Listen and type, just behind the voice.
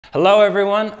Hello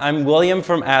everyone, I'm William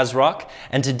from ASRock,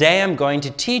 and today I'm going to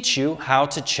teach you how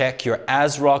to check your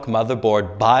ASRock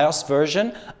motherboard BIOS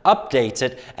version, update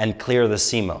it, and clear the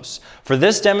CMOS. For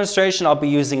this demonstration, I'll be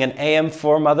using an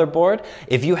AM4 motherboard.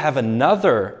 If you have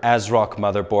another ASRock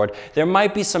motherboard, there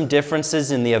might be some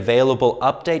differences in the available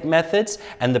update methods,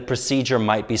 and the procedure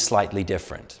might be slightly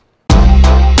different.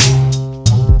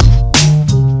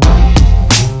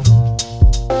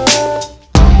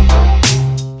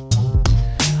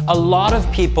 A lot of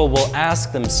people will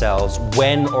ask themselves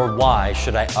when or why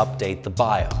should I update the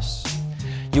BIOS.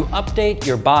 You update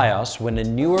your BIOS when a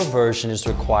newer version is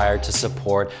required to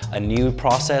support a new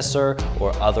processor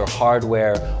or other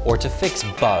hardware, or to fix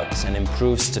bugs and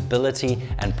improve stability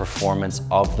and performance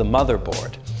of the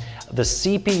motherboard. The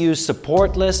CPU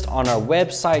support list on our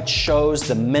website shows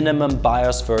the minimum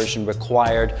BIOS version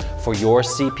required for your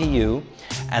CPU,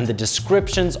 and the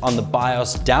descriptions on the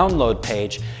BIOS download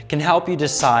page can help you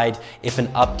decide if an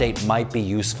update might be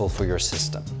useful for your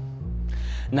system.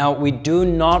 Now, we do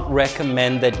not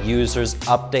recommend that users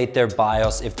update their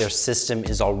BIOS if their system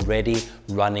is already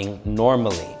running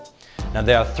normally. Now,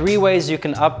 there are three ways you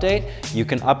can update. You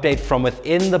can update from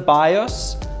within the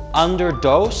BIOS, under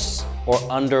DOS, or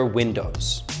under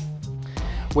Windows.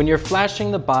 When you're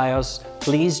flashing the BIOS,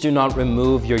 please do not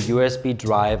remove your USB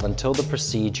drive until the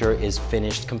procedure is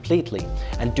finished completely,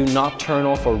 and do not turn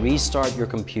off or restart your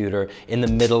computer in the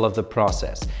middle of the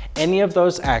process. Any of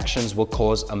those actions will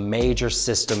cause a major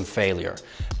system failure.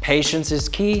 Patience is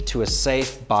key to a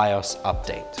safe BIOS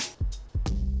update.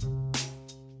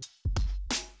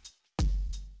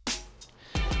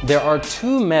 There are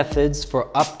two methods for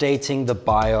updating the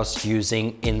BIOS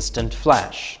using Instant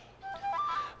Flash.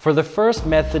 For the first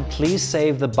method, please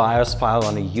save the BIOS file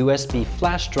on a USB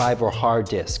flash drive or hard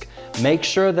disk. Make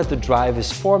sure that the drive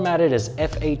is formatted as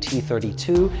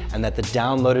FAT32 and that the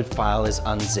downloaded file is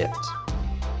unzipped.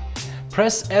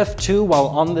 Press F2 while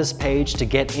on this page to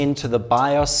get into the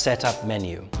BIOS setup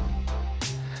menu.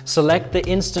 Select the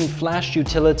Instant Flash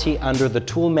utility under the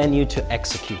tool menu to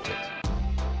execute it.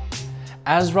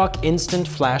 ASRock Instant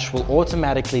Flash will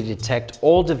automatically detect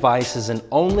all devices and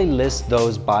only list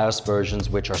those BIOS versions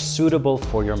which are suitable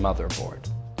for your motherboard.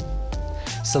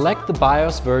 Select the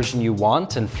BIOS version you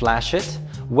want and flash it.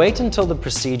 Wait until the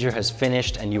procedure has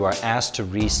finished and you are asked to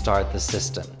restart the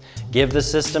system. Give the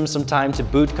system some time to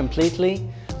boot completely.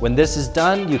 When this is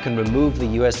done, you can remove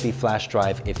the USB flash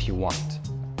drive if you want.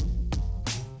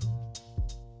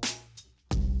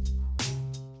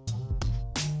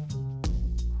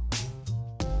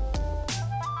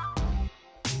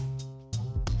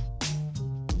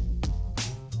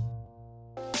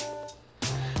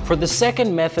 For the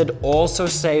second method, also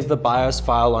save the BIOS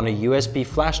file on a USB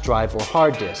flash drive or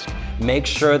hard disk. Make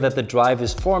sure that the drive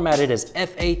is formatted as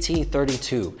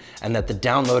FAT32 and that the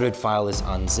downloaded file is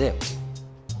unzipped.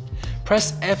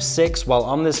 Press F6 while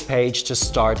on this page to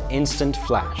start Instant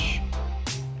Flash.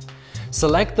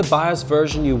 Select the BIOS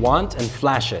version you want and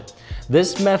flash it.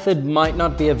 This method might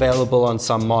not be available on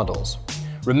some models.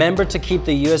 Remember to keep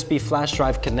the USB flash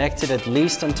drive connected at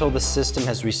least until the system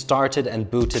has restarted and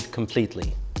booted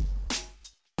completely.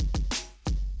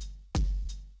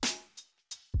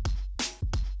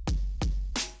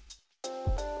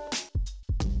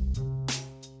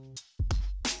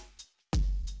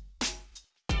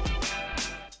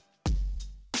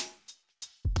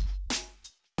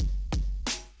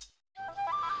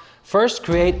 First,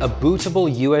 create a bootable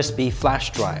USB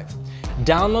flash drive.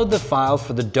 Download the file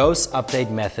for the DOS update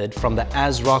method from the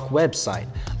ASRock website.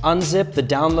 Unzip the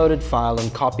downloaded file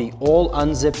and copy all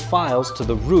unzipped files to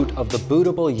the root of the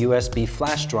bootable USB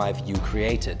flash drive you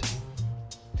created.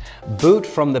 Boot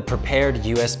from the prepared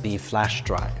USB flash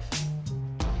drive.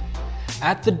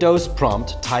 At the DOS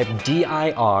prompt, type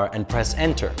dir and press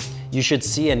enter. You should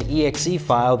see an exe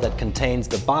file that contains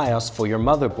the BIOS for your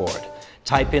motherboard.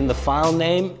 Type in the file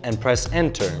name and press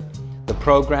enter. The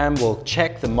program will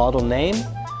check the model name.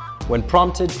 When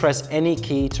prompted, press any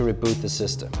key to reboot the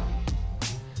system.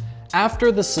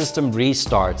 After the system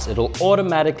restarts, it'll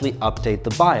automatically update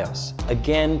the BIOS.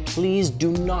 Again, please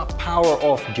do not power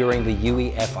off during the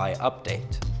UEFI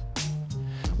update.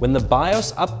 When the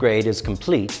BIOS upgrade is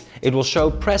complete, it will show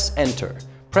press enter.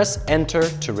 Press enter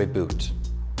to reboot.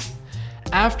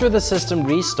 After the system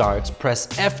restarts, press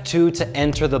F2 to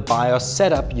enter the BIOS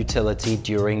setup utility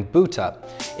during boot up.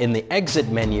 In the exit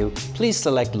menu, please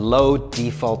select Load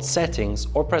Default Settings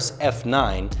or press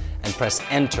F9 and press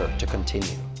Enter to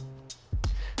continue.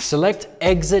 Select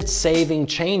Exit Saving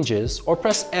Changes or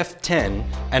press F10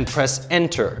 and press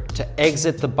Enter to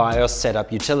exit the BIOS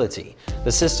setup utility.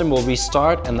 The system will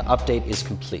restart and the update is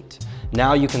complete.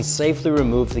 Now you can safely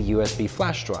remove the USB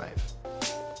flash drive.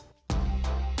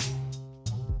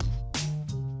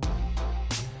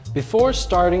 Before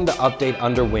starting the update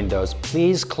under Windows,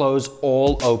 please close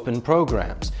all open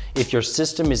programs. If your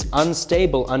system is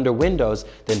unstable under Windows,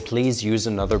 then please use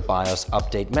another BIOS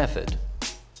update method.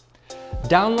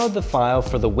 Download the file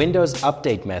for the Windows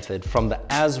Update method from the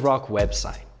ASRock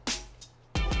website.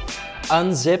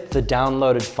 Unzip the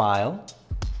downloaded file.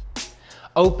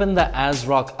 Open the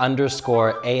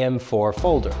ASRock_AM4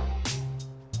 folder.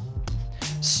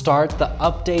 Start the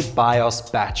Update BIOS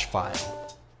batch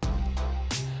file.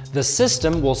 The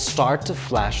system will start to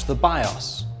flash the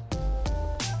BIOS.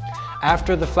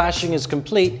 After the flashing is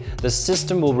complete, the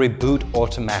system will reboot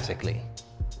automatically.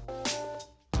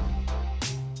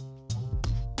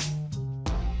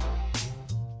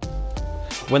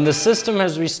 When the system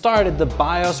has restarted, the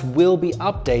BIOS will be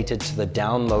updated to the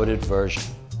downloaded version.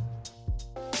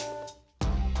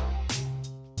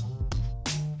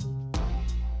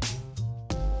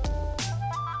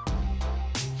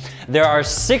 There are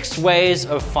 6 ways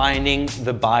of finding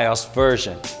the BIOS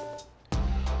version.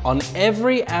 On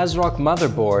every ASRock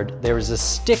motherboard, there is a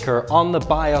sticker on the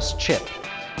BIOS chip.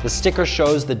 The sticker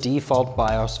shows the default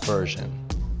BIOS version.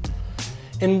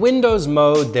 In Windows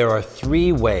mode, there are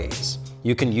 3 ways.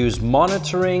 You can use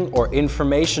monitoring or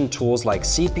information tools like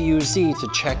CPU-Z to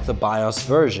check the BIOS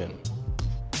version.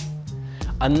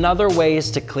 Another way is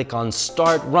to click on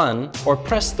Start Run or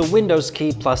press the Windows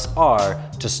key plus R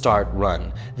to start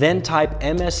run. Then type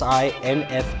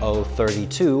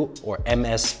MSI-NFO32 or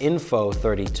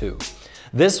MSInfo32.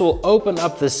 This will open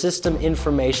up the System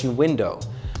Information window.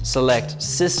 Select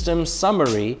System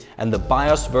Summary and the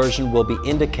BIOS version will be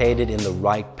indicated in the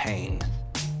right pane.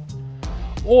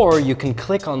 Or you can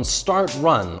click on Start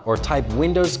Run or type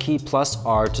Windows key plus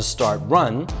R to start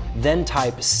run, then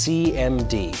type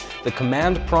CMD. The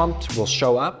command prompt will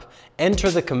show up,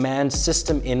 enter the command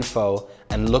System Info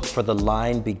and look for the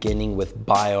line beginning with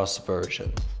BIOS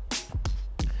version.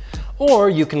 Or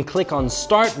you can click on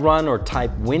Start Run or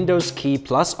type Windows key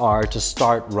plus R to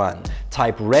start run.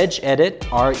 Type regedit,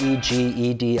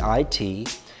 R-E-G-E-D-I-T,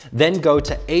 then go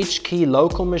to HKey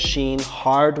Local Machine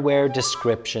Hardware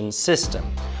Description System.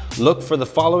 Look for the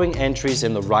following entries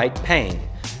in the right pane: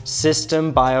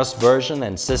 System BIOS version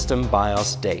and System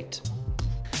BIOS date.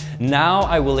 Now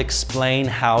I will explain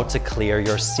how to clear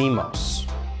your CMOS.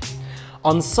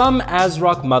 On some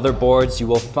ASRock motherboards, you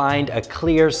will find a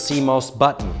Clear CMOS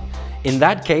button. In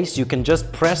that case, you can just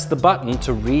press the button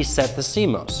to reset the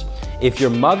CMOS. If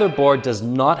your motherboard does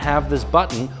not have this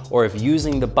button, or if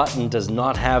using the button does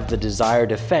not have the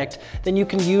desired effect, then you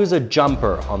can use a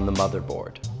jumper on the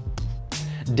motherboard.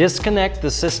 Disconnect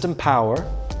the system power.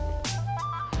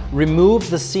 Remove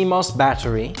the CMOS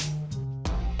battery.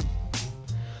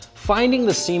 Finding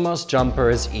the CMOS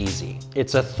jumper is easy.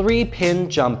 It's a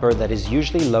 3-pin jumper that is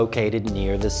usually located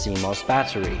near the CMOS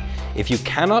battery. If you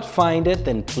cannot find it,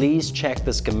 then please check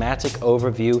the schematic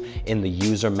overview in the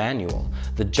user manual.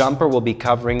 The jumper will be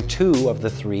covering 2 of the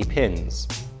 3 pins.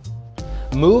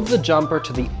 Move the jumper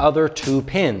to the other 2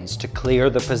 pins to clear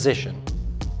the position.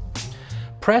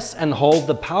 Press and hold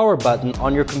the power button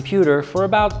on your computer for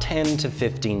about 10 to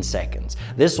 15 seconds.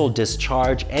 This will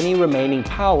discharge any remaining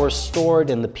power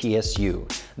stored in the PSU.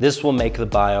 This will make the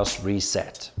BIOS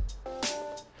reset.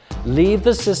 Leave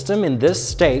the system in this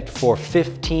state for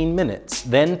 15 minutes,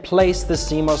 then place the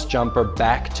CMOS jumper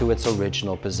back to its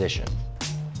original position.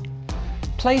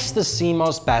 Place the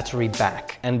CMOS battery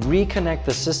back and reconnect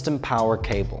the system power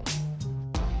cable.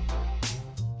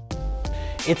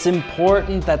 It's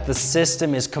important that the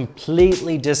system is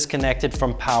completely disconnected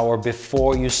from power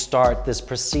before you start this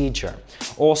procedure.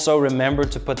 Also, remember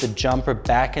to put the jumper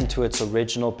back into its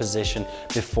original position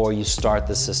before you start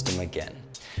the system again.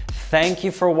 Thank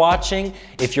you for watching.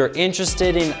 If you're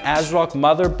interested in ASRock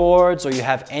motherboards or you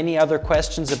have any other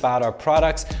questions about our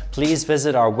products, please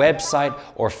visit our website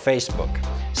or Facebook.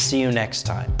 See you next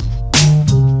time.